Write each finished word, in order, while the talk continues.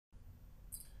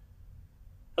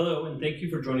Hello, and thank you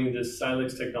for joining this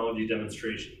Silex technology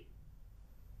demonstration.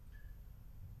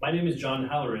 My name is John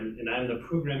Halloran, and I am the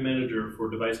Program Manager for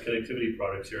Device Connectivity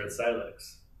Products here at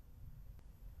Silex.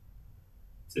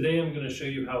 Today I'm going to show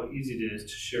you how easy it is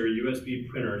to share USB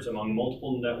printers among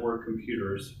multiple network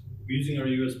computers using our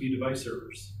USB device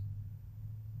servers.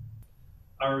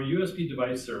 Our USB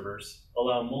device servers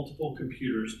allow multiple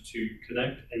computers to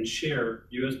connect and share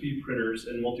USB printers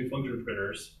and multifunction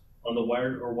printers on the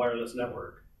wired or wireless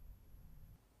network.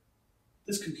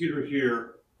 This computer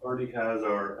here already has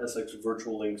our SX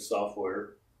Virtual Link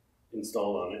software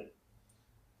installed on it.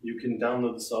 You can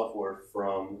download the software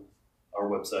from our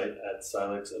website at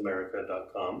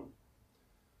silexamerica.com.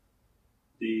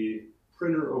 The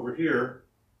printer over here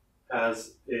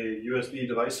has a USB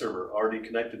device server already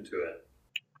connected to it.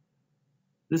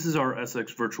 This is our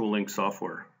SX Virtual Link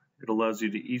software. It allows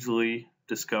you to easily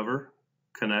discover,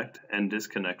 connect, and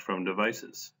disconnect from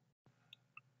devices.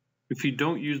 If you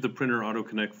don't use the Printer Auto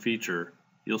Connect feature,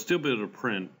 you'll still be able to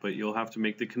print, but you'll have to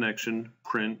make the connection,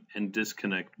 print, and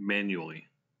disconnect manually.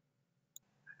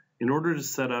 In order to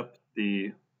set up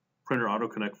the Printer Auto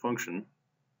Connect function,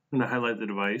 I'm going to highlight the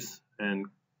device and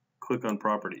click on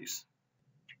Properties.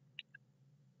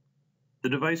 The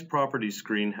device properties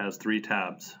screen has 3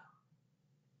 tabs.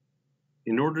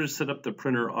 In order to set up the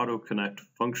Printer Auto Connect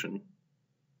function,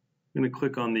 I'm going to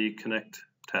click on the Connect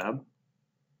tab,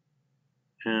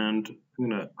 and I'm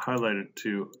going to highlight it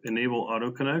to Enable Auto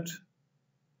Connect,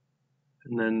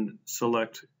 and then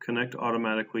select Connect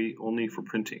Automatically Only for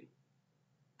Printing.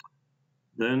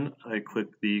 Then I click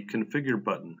the Configure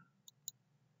button.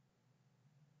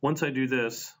 Once I do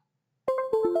this,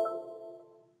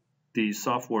 the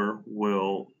software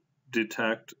will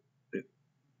detect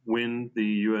when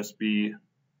the USB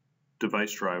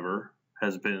device driver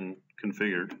has been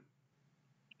configured.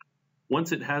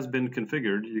 Once it has been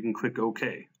configured, you can click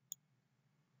OK.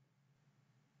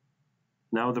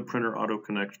 Now the Printer Auto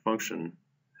Connect function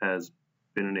has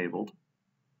been enabled.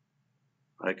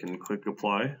 I can click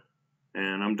Apply,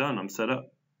 and I'm done. I'm set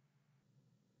up.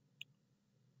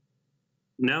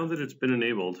 Now that it's been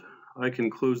enabled, I can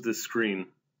close this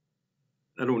screen.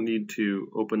 I don't need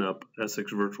to open up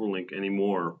SX Virtual Link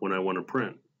anymore when I want to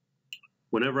print.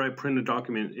 Whenever I print a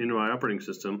document into my operating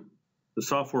system, the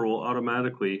software will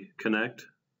automatically connect,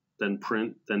 then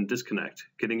print, then disconnect,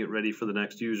 getting it ready for the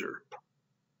next user.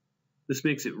 This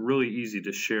makes it really easy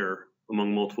to share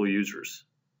among multiple users.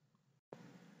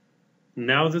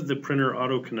 Now that the Printer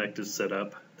Auto Connect is set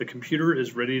up, the computer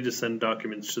is ready to send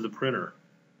documents to the printer.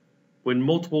 When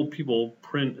multiple people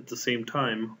print at the same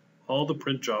time, all the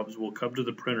print jobs will come to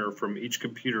the printer from each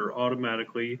computer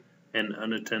automatically and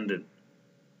unattended.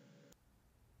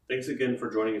 Thanks again for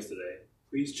joining us today.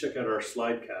 Please check out our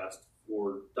slidecast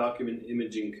for document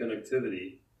imaging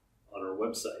connectivity on our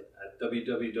website at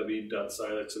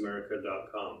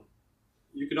www.silexamerica.com.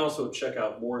 You can also check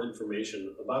out more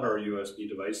information about our USB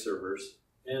device servers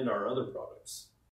and our other products.